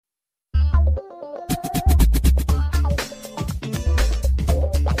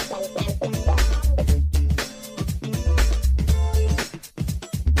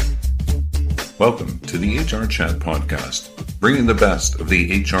Welcome to the HR Chat podcast, bringing the best of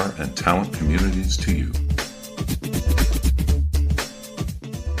the HR and talent communities to you.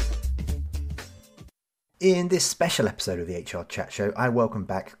 In this special episode of the HR Chat Show, I welcome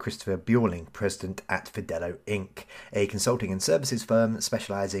back Christopher Bjorling, President at Fidello Inc., a consulting and services firm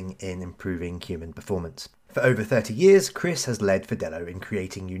specializing in improving human performance. For over 30 years, Chris has led Fidello in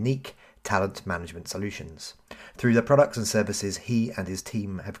creating unique talent management solutions. Through the products and services he and his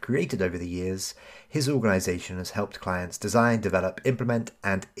team have created over the years, his organization has helped clients design, develop, implement,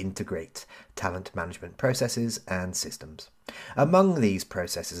 and integrate talent management processes and systems. Among these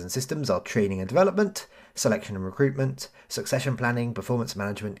processes and systems are training and development, selection and recruitment, succession planning, performance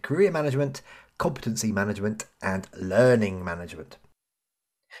management, career management, competency management, and learning management.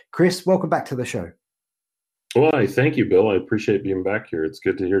 Chris, welcome back to the show. Well, thank you, Bill. I appreciate being back here. It's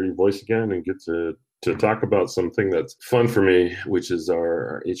good to hear your voice again and get to talk about something that's fun for me, which is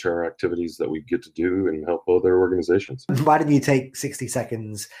our HR activities that we get to do and help other organizations. Why don't you take 60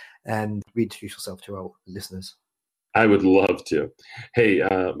 seconds and reintroduce yourself to our listeners? I would love to. Hey,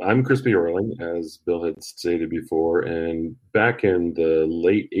 I'm Chris Bjorling, as Bill had stated before, and back in the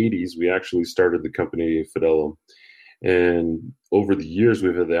late 80s, we actually started the company Fidello. And over the years,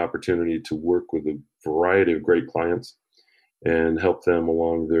 we've had the opportunity to work with a variety of great clients and help them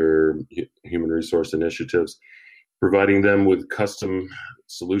along their human resource initiatives, providing them with custom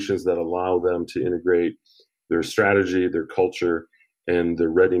solutions that allow them to integrate their strategy, their culture, and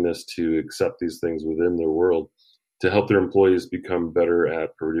their readiness to accept these things within their world to help their employees become better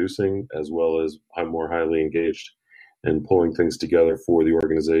at producing, as well as more highly engaged and pulling things together for the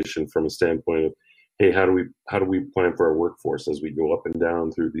organization from a standpoint of, hey, how do we plan for our workforce as we go up and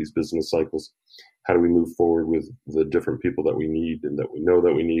down through these business cycles? How do we move forward with the different people that we need and that we know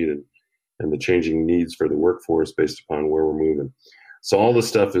that we need, and the changing needs for the workforce based upon where we're moving? So all this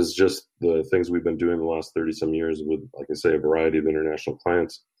stuff is just the things we've been doing the last 30 some years with, like I say, a variety of international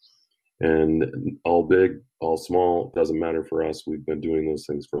clients, and all big, all small, doesn't matter for us. We've been doing those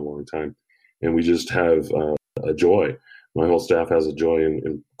things for a long time, and we just have a joy. My whole staff has a joy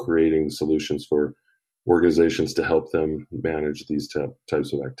in creating solutions for organizations to help them manage these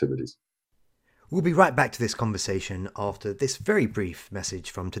types of activities. We'll be right back to this conversation after this very brief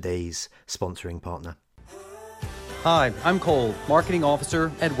message from today's sponsoring partner. Hi, I'm Cole, Marketing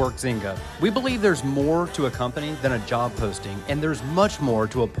Officer at WorkZynga. We believe there's more to a company than a job posting, and there's much more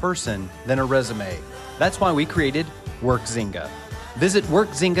to a person than a resume. That's why we created WorkZynga. Visit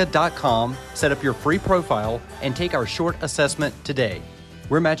WorkZynga.com, set up your free profile, and take our short assessment today.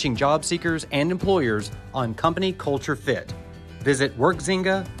 We're matching job seekers and employers on company culture fit. Visit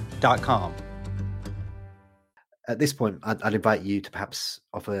WorkZynga.com. At this point, I'd invite you to perhaps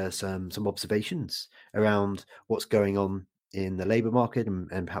offer some observations around what's going on in the labour market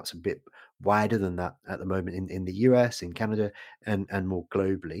and perhaps a bit wider than that at the moment in the US, in Canada, and more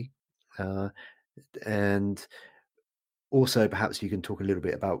globally. And also, perhaps you can talk a little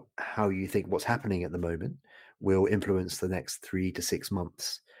bit about how you think what's happening at the moment will influence the next 3 to 6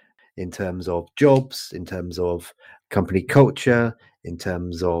 months in terms of jobs, in terms of company culture, in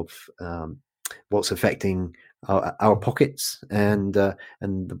terms of what's affecting our pockets, and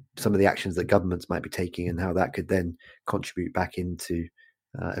some of the actions that governments might be taking, and how that could then contribute back into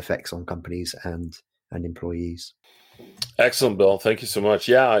effects on companies and employees. Excellent, Bill. Thank you so much.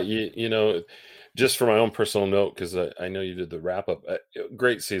 Yeah, you know, just for my own personal note, because I know you did the wrap up.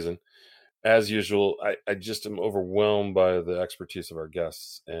 Great season. As usual, I just am overwhelmed by the expertise of our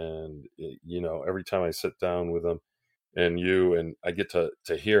guests. And, you know, every time I sit down with them and I get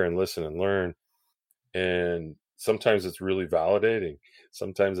to hear and listen and learn. And sometimes it's really validating.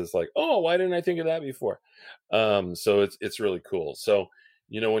 Sometimes it's like, oh, why didn't I think of that before? So it's really cool. So,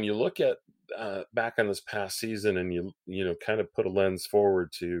 you know, when you look at back on this past season and you know, kind of put a lens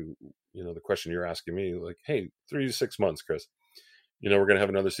forward to, you know, the question you're asking me, like, hey, 3 to 6 months, Chris. You know, we're going to have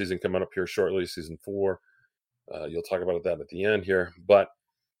another season coming up here shortly, season 4. You'll talk about that at the end here. But,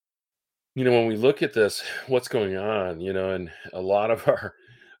 you know, when we look at this, what's going on, you know, and a lot of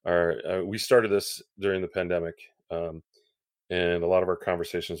we started this during the pandemic, and a lot of our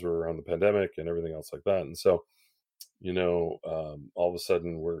conversations were around the pandemic and everything else like that. And so, you know, all of a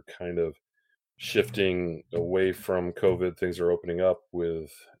sudden we're kind of shifting away from COVID. Things are opening up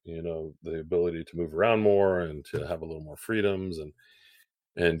with, you know, the ability to move around more and to have a little more freedoms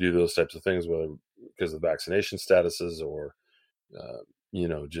and do those types of things, whether because of the vaccination statuses or, you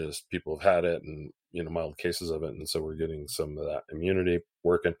know, just people have had it and, you know, mild cases of it. And so we're getting some of that immunity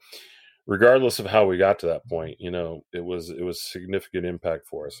working. Regardless of how we got to that point, you know, it was significant impact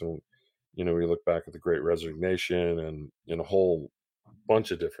for us. And, you know, we look back at the Great Resignation and a whole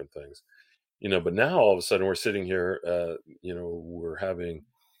bunch of different things. but now all of a sudden we're sitting here, we're having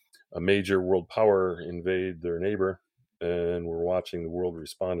a major world power invade their neighbor, and we're watching the world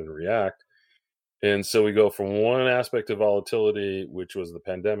respond and react. And so we go from one aspect of volatility, which was the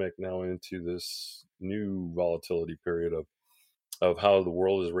pandemic, now into this new volatility period of how the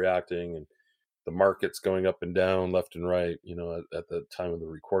world is reacting, and the markets going up and down, left and right, at the time of the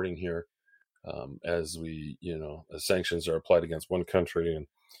recording here, as as sanctions are applied against one country and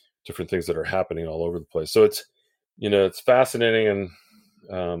different things that are happening all over the place. So it's fascinating.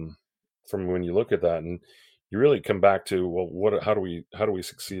 And from when you look at that, and you really come back to, well, how do we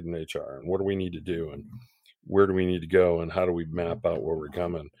succeed in HR, and what do we need to do, and where do we need to go, and how do we map out where we're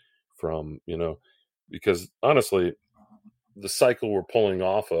coming from, because honestly, the cycle we're pulling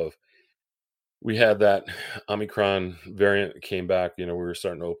off of, we had that Omicron variant that came back, we were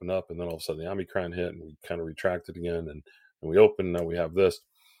starting to open up, and then all of a sudden the Omicron hit, and we kind of retracted again, and we opened. Now we have this.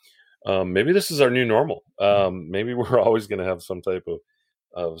 Maybe this is our new normal. Maybe we're always going to have some type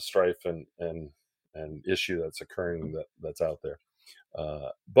of strife and issue that's occurring that's out there.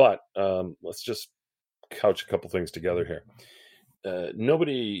 But let's just couch a couple things together here.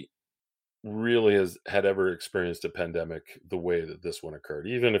 Nobody really had ever experienced a pandemic the way that this one occurred.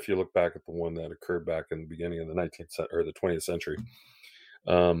 Even if you look back at the one that occurred back in the beginning of the 19th or the 20th century,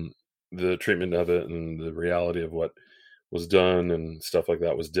 the treatment of it and the reality of what was done and stuff like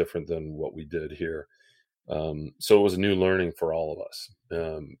that was different than what we did here. So it was a new learning for all of us,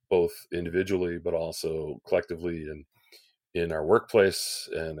 both individually, but also collectively in our workplace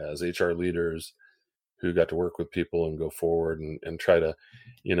and as HR leaders who got to work with people and go forward and try to,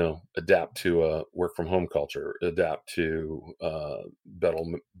 adapt to a work from home culture, adapt to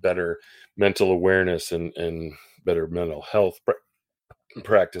better mental awareness and better mental health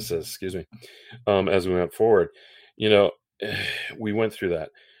practices, excuse me, as we went forward. We went through that.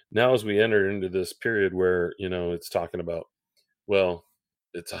 Now, as we enter into this period where, it's talking about, well,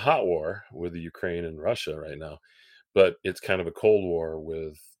 it's a hot war with the Ukraine and Russia right now, but it's kind of a cold war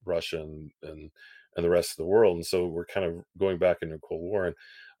with Russia and the rest of the world. And so we're kind of going back into a Cold War. And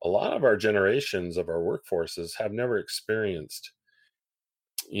a lot of our generations of our workforces have never experienced,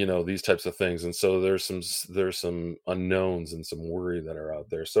 these types of things. And so there's some unknowns and some worry that are out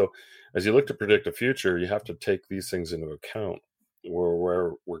there. So as you look to predict a future, you have to take these things into account,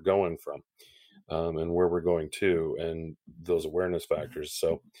 where we're going from, and where we're going to, and those awareness factors.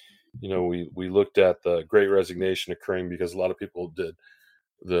 So, we looked at the Great Resignation occurring because a lot of people did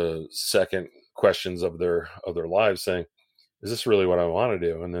the second questions of their lives, saying, is this really what I want to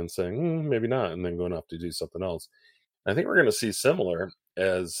do? And then saying, maybe not, and then going off to do something else. I think we're going to see similar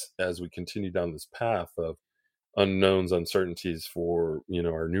as we continue down this path of unknowns, uncertainties for,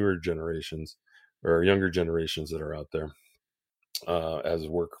 our newer generations or our younger generations that are out there, as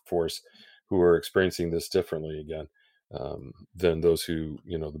a workforce, who are experiencing this differently again, than those who,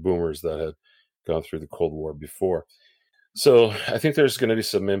 the boomers that had gone through the Cold War before. So I think there's going to be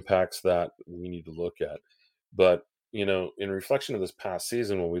some impacts that we need to look at. But, in reflection of this past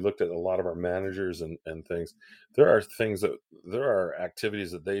season, when we looked at a lot of our managers and things, there are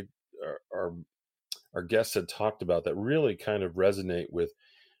activities that our guests had talked about that really kind of resonate with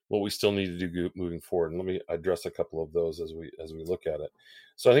what we still need to do moving forward. And let me address a couple of those as we look at it.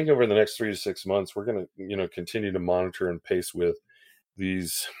 So I think over the next 3 to 6 months, we're going to, continue to monitor and pace with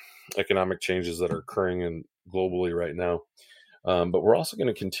these economic changes that are occurring globally right now. But we're also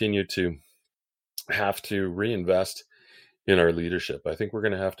going to continue to have to reinvest in our leadership. I think we're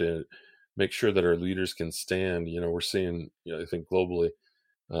going to have to make sure that our leaders can stand. We're seeing, I think globally,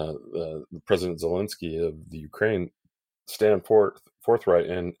 President Zelensky of the Ukraine stand forthright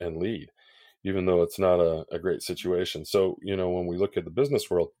and lead, even though it's not a great situation. So, when we look at the business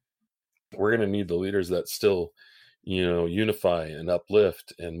world, we're going to need the leaders that still, unify and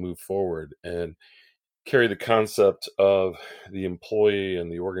uplift and move forward and carry the concept of the employee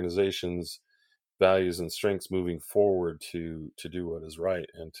and the organization's values and strengths moving forward to do what is right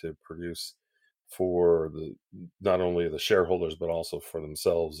and to produce for not only the shareholders, but also for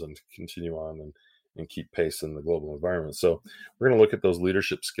themselves, and to continue on and keep pace in the global environment. So we're going to look at those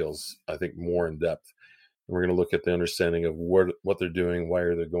leadership skills, I think, more in depth. And we're going to look at the understanding of what they're doing, why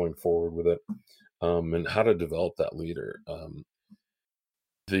are they going forward with it, and how to develop that leader.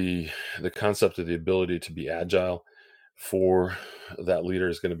 The concept of the ability to be agile for that leader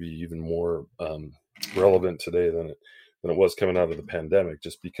is going to be even more relevant today than it was coming out of the pandemic,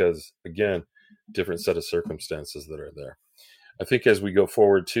 just because, again, different set of circumstances that are there. I think as we go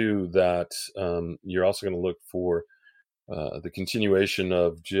forward too, that you're also going to look for the continuation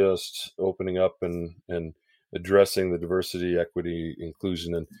of just opening up and addressing the diversity, equity,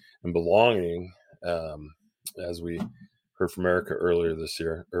 inclusion, and belonging, as we heard from Erica earlier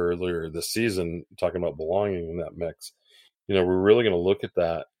this season, talking about belonging in that mix. We're really going to look at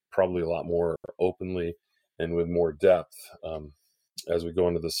that probably a lot more openly and with more depth as we go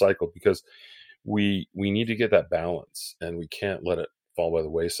into the cycle, because we need to get that balance, and we can't let it fall by the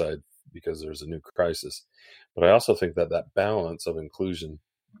wayside because there's a new crisis. But I also think that balance of inclusion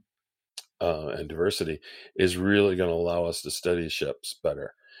and diversity is really going to allow us to steady ships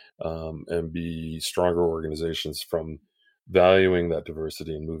better and be stronger organizations from valuing that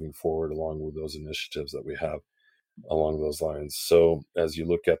diversity and moving forward along with those initiatives that we have along those lines. So as you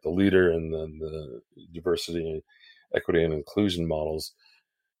look at the leader and then the diversity, equity, and inclusion models,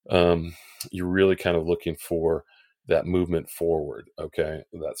 you're really kind of looking for that movement forward, okay,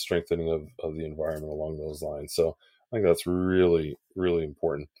 that strengthening of the environment along those lines. So I think that's really, really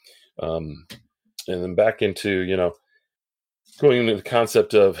important. And then back into, going into the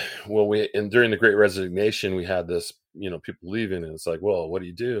concept of, during the Great Resignation, we had this, people leaving, and it's like, well, what do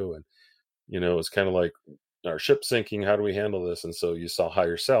you do? And, it's kind of like our ship sinking. How do we handle this? And so you saw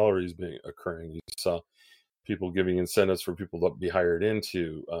higher salaries occurring. You saw people giving incentives for people to be hired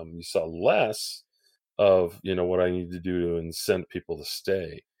into. You saw less of, what I need to do to incent people to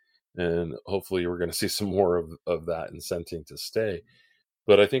stay. And hopefully we're going to see some more of that incenting to stay.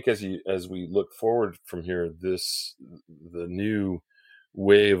 But I think as we look forward from here, the new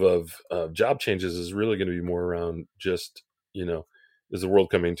wave of job changes is really going to be more around just, is the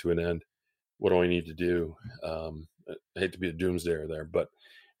world coming to an end? What do I need to do? I hate to be a doomsdayer there, but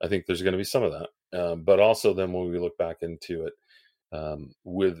I think there's going to be some of that. But also then when we look back into it,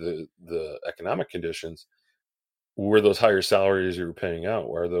 with the economic conditions, were those higher salaries you were paying out,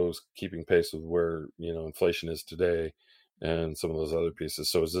 are those keeping pace with where, inflation is today and some of those other pieces?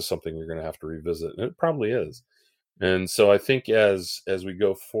 So is this something you're going to have to revisit? And it probably is. And so I think as we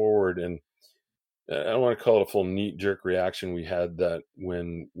go forward, and I don't want to call it a full knee jerk reaction, we had that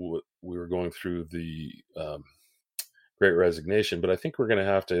when we were going through the Great Resignation, but I think we're going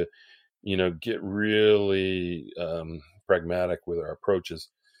to have to, get really pragmatic with our approaches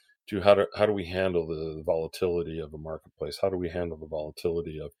to how do we handle the volatility of a marketplace? How do we handle the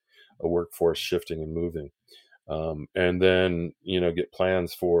volatility of a workforce shifting and moving? And then, get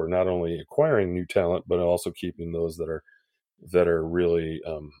plans for not only acquiring new talent, but also keeping those that are really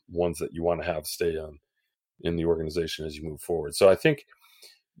ones that you want to have stay on in the organization as you move forward. So I think,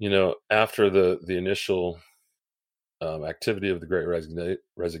 after the initial activity of the Great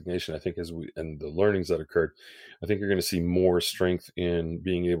Resignation, I think and the learnings that occurred, I think you're going to see more strength in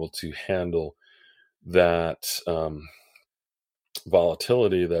being able to handle that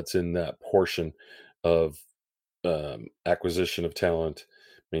volatility that's in that portion of acquisition of talent,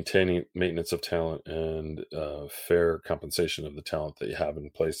 maintenance of talent, and fair compensation of the talent that you have in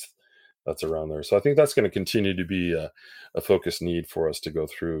place that's around there. So I think that's going to continue to be a focused need for us to go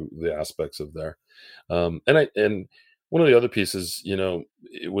through the aspects of there. And one of the other pieces,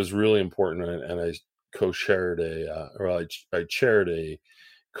 it was really important, and I co-chaired I chaired a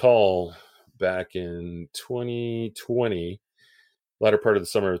call back in 2020, latter part of the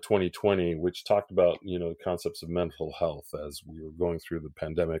summer of 2020, which talked about, the concepts of mental health as we were going through the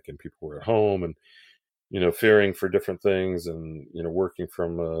pandemic and people were at home and, fearing for different things and, working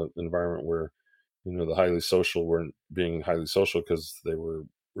from an environment where, the highly social weren't being highly social because they were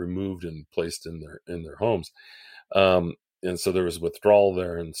removed and placed in their homes. And so there was withdrawal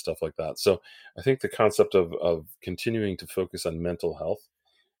there and stuff like that. So I think the concept of continuing to focus on mental health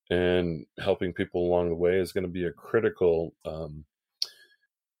and helping people along the way is going to be a critical,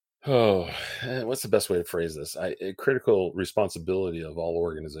 what's the best way to phrase this? A critical responsibility of all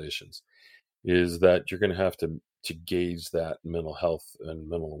organizations is that you're going to have to gauge that mental health and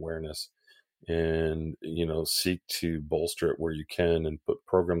mental awareness and, seek to bolster it where you can and put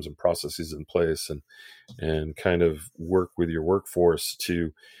programs and processes in place and kind of work with your workforce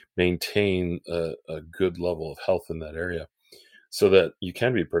to maintain a good level of health in that area so that you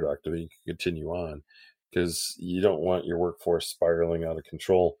can be productive and you can continue on, because you don't want your workforce spiraling out of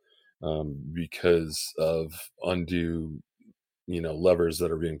control because of undue, levers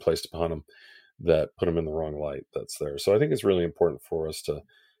that are being placed upon them that put them in the wrong light that's there. So I think it's really important for us to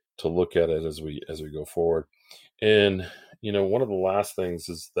look at it as we go forward. And, one of the last things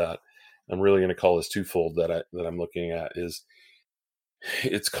is that I'm really going to call this twofold that I'm looking at is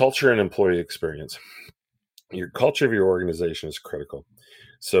it's culture and employee experience. Your culture of your organization is critical.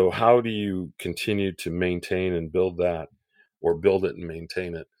 So how do you continue to maintain and build that, or build it and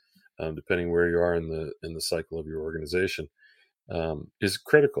maintain it, depending where you are in the cycle of your organization, is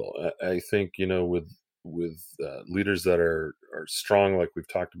critical. I think, with leaders that are strong, like we've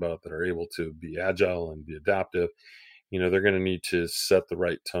talked about, that are able to be agile and be adaptive. They're going to need to set the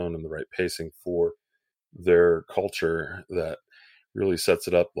right tone and the right pacing for their culture that really sets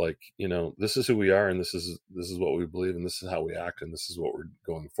it up like, this is who we are, and this is what we believe, and this is how we act, and this is what we're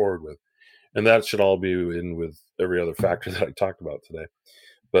going forward with. And that should all be in with every other factor that I talked about today.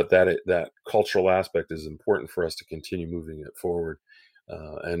 But that cultural aspect is important for us to continue moving it forward,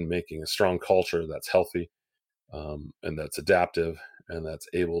 and making a strong culture that's healthy, and that's adaptive, and that's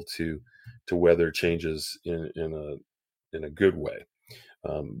able to weather changes in a good way.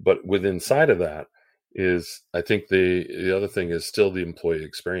 But within inside of that is, I think the other thing is still the employee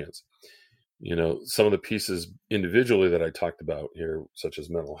experience. Some of the pieces individually that I talked about here, such as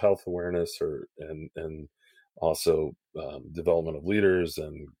mental health awareness, and also development of leaders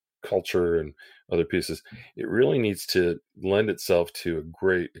and culture and other pieces, it really needs to lend itself to a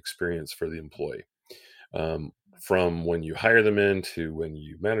great experience for the employee. From when you hire them in, to when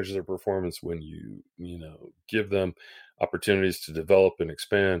you manage their performance, when you give them opportunities to develop and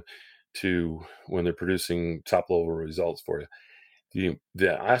expand, to when they're producing top level results for you.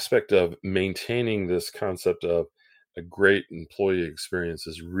 The aspect of maintaining this concept of a great employee experience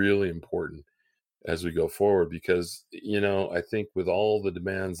is really important as we go forward, because I think with all the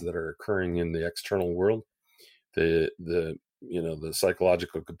demands that are occurring in the external world, the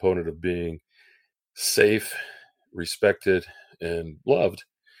psychological component of being safe, respected, and loved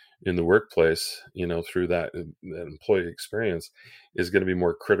in the workplace, through that employee experience, is going to be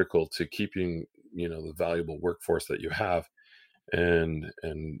more critical to keeping the valuable workforce that you have, and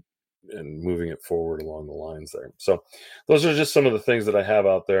moving it forward along the lines there. So those are just some of the things that I have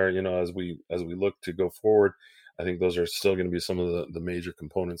out there. As we look to go forward, I think those are still going to be some of the major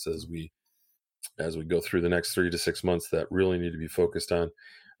components as we go through the next 3 to 6 months that really need to be focused on.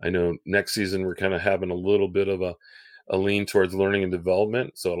 I know next season we're kind of having a little bit of a lean towards learning and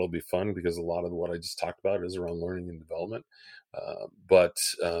development, so it'll be fun because a lot of what I just talked about is around learning and development. But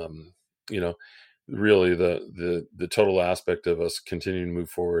really the total aspect of us continuing to move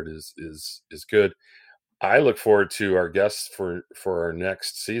forward is good. I look forward to our guests for our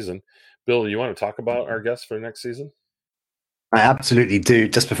next season. Bill, you want to talk about our guests for next season? I absolutely do.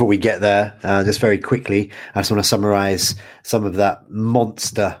 Just before we get there, just very quickly, I just want to summarize some of that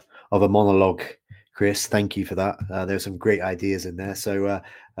monster of a monologue, Chris. Thank you for that. There were some great ideas in there. So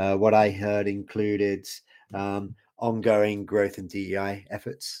what I heard included ongoing growth and DEI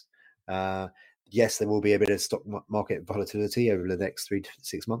efforts. Yes, there will be a bit of stock market volatility over the next 3 to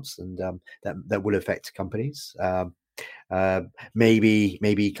 6 months, and that will affect companies.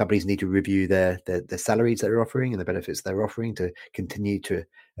 Maybe companies need to review their salaries that they're offering and the benefits they're offering to continue to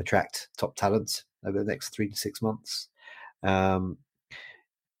attract top talent over the next 3 to 6 months.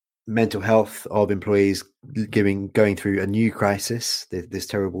 Mental health of employees going through a new crisis, this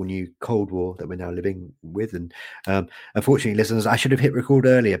terrible new Cold War that we're now living with. And unfortunately, listeners, I should have hit record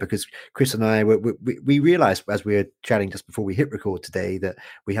earlier, because Chris and I, we realized as we were chatting just before we hit record today that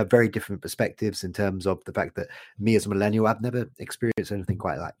we have very different perspectives in terms of the fact that me as a millennial, I've never experienced anything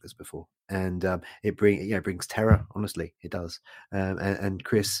quite like this before. And it brings terror, honestly, it does. And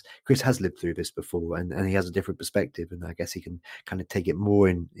Chris has lived through this before, and he has a different perspective, and I guess he can kind of take it more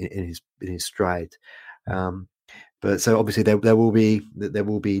in his stride. But so obviously there will be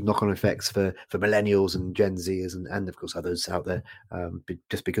knock-on effects for millennials and Gen Zers and of course others out there,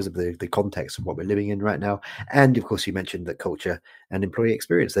 just because of the context of what we're living in right now. And of course, you mentioned that culture and employee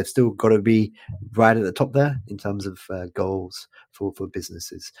experience, they've still got to be right at the top there in terms of goals for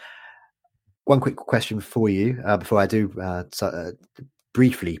businesses. One quick question for you before I do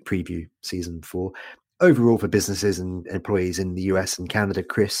briefly preview season 4. Overall, for businesses and employees in the US and Canada,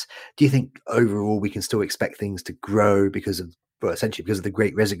 Chris, do you think overall we can still expect things to grow essentially because of the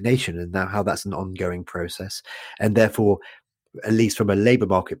Great Resignation, and now how that's an ongoing process? And therefore, at least from a labor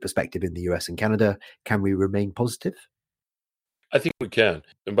market perspective in the US and Canada, can we remain positive? I think we can.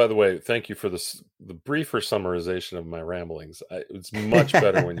 And by the way, thank you for the briefer summarization of my ramblings. It's much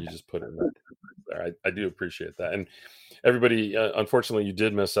better when you just put it in there. I do appreciate that. And everybody, unfortunately, you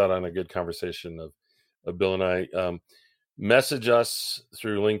did miss out on a good conversation of Bill and I. Message us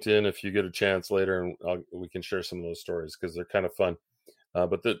through LinkedIn if you get a chance later, and we can share some of those stories because they're kind of fun,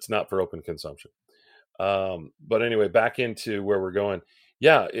 but it's not for open consumption. But anyway, back into where we're going.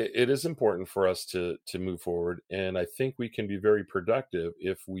 Yeah, it is important for us to move forward, and I think we can be very productive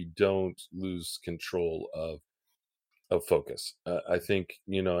if we don't lose control of focus. I think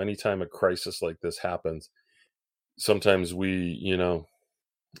anytime a crisis like this happens, sometimes we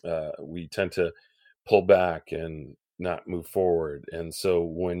tend to pull back and not move forward. And so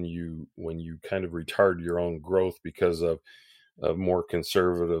when you kind of retard your own growth because of more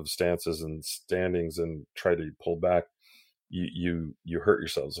conservative stances and standings and try to pull back, you hurt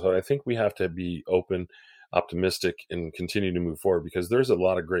yourselves. So I think we have to be open, optimistic, and continue to move forward, because there's a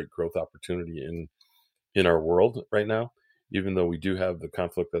lot of great growth opportunity in our world right now. Even though we do have the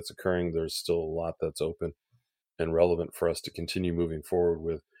conflict that's occurring, there's still a lot that's open and relevant for us to continue moving forward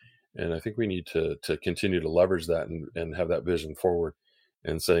with. And I think we need to continue to leverage that and have that vision forward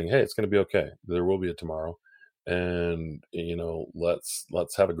and saying, hey, it's going to be okay. There will be a tomorrow. And,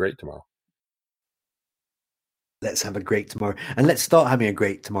 let's have a great tomorrow. Let's have a great tomorrow. And let's start having a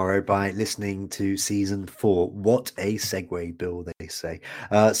great tomorrow by listening to season 4. What a segue, Bill, they say.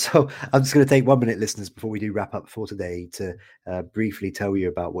 So I'm just going to take 1 minute, listeners, before we do wrap up for today, to briefly tell you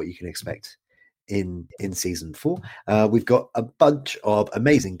about what you can expect in season 4. We've got a bunch of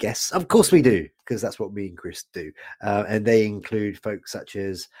amazing guests. Of course we do, because that's what me and Chris do. And they include folks such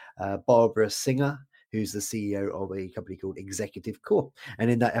as Barbara Singer, who's the CEO of a company called Executive Corp. And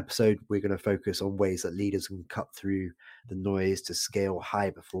in that episode, we're going to focus on ways that leaders can cut through the noise to scale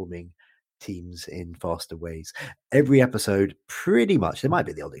high-performing teams in faster ways. Every episode, pretty much, there might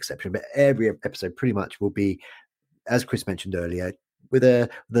be the odd exception, but every episode pretty much will be, as Chris mentioned earlier, with the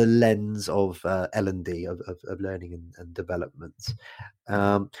lens of L&D, of learning and development.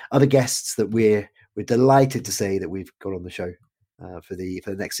 Other guests that we're delighted to say that we've got on the show for the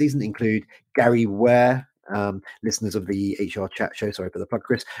next season include Gary Ware. Listeners of the HR Chat show, sorry for the plug,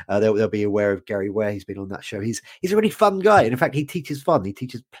 Chris, they'll be aware of Gary Ware. He's been on that show. He's a really fun guy, and in fact he teaches fun. He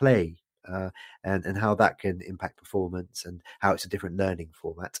teaches play, and how that can impact performance and how it's a different learning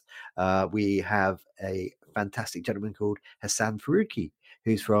format. We have a fantastic gentleman called Hassan Faruqi,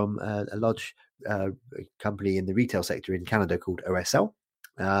 who's from a large company in the retail sector in Canada called OSL.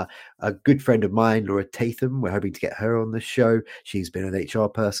 A good friend of mine, Laura Tatham, we're hoping to get her on the show. She's been an HR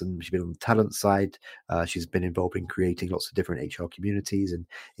person. She's been on the talent side. She's been involved in creating lots of different HR communities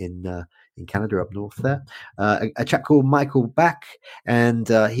in Canada up north there. A chap called Michael Back, and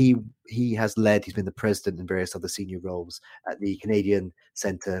he's been the president and various other senior roles at the Canadian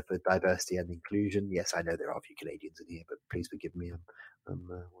Centre for Diversity and Inclusion. Yes, I know there are a few Canadians in here, but please forgive me. I'm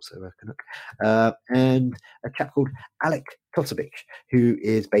also a Canuck. And a chap called Alec Totovic, who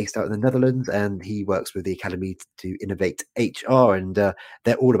is based out in the Netherlands, and he works with the Academy to Innovate HR, and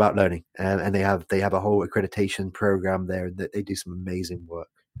they're all about learning, and they have a whole accreditation program there, and they do some amazing work.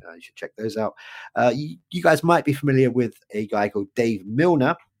 You should check those out. You guys might be familiar with a guy called Dave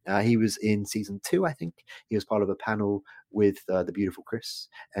Milner. He was in season 2, I think. He was part of a panel with the beautiful Chris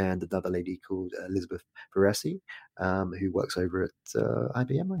and another lady called Elizabeth Veresi, who works over at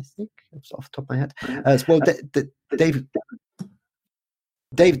IBM, I think, off the top of my head.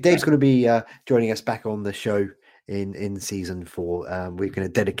 Dave's going to be joining us back on the show in season 4. We're going to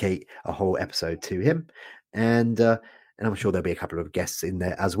dedicate a whole episode to him, and I'm sure there'll be a couple of guests in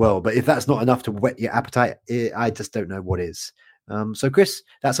there as well. But if that's not enough to whet your appetite, I just don't know what is. So, Chris,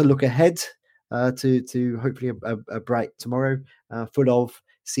 that's a look ahead to hopefully a bright tomorrow full of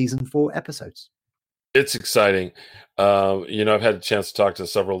season 4 episodes. It's exciting. I've had a chance to talk to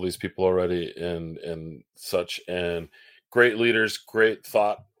several of these people already and such, and great leaders, great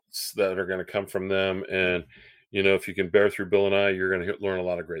thoughts that are going to come from them. And, if you can bear through Bill and I, you're going to learn a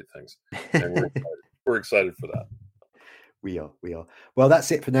lot of great things. And we're excited for that. We are. Well,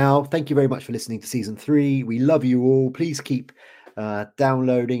 that's it for now. Thank you very much for listening to season 3. We love you all. Please keep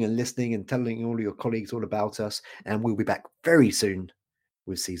downloading and listening and telling all your colleagues all about us. And we'll be back very soon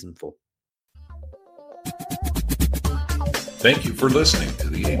with season 4. Thank you for listening to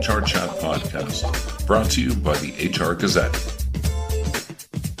the HR Chat podcast, brought to you by the HR Gazette.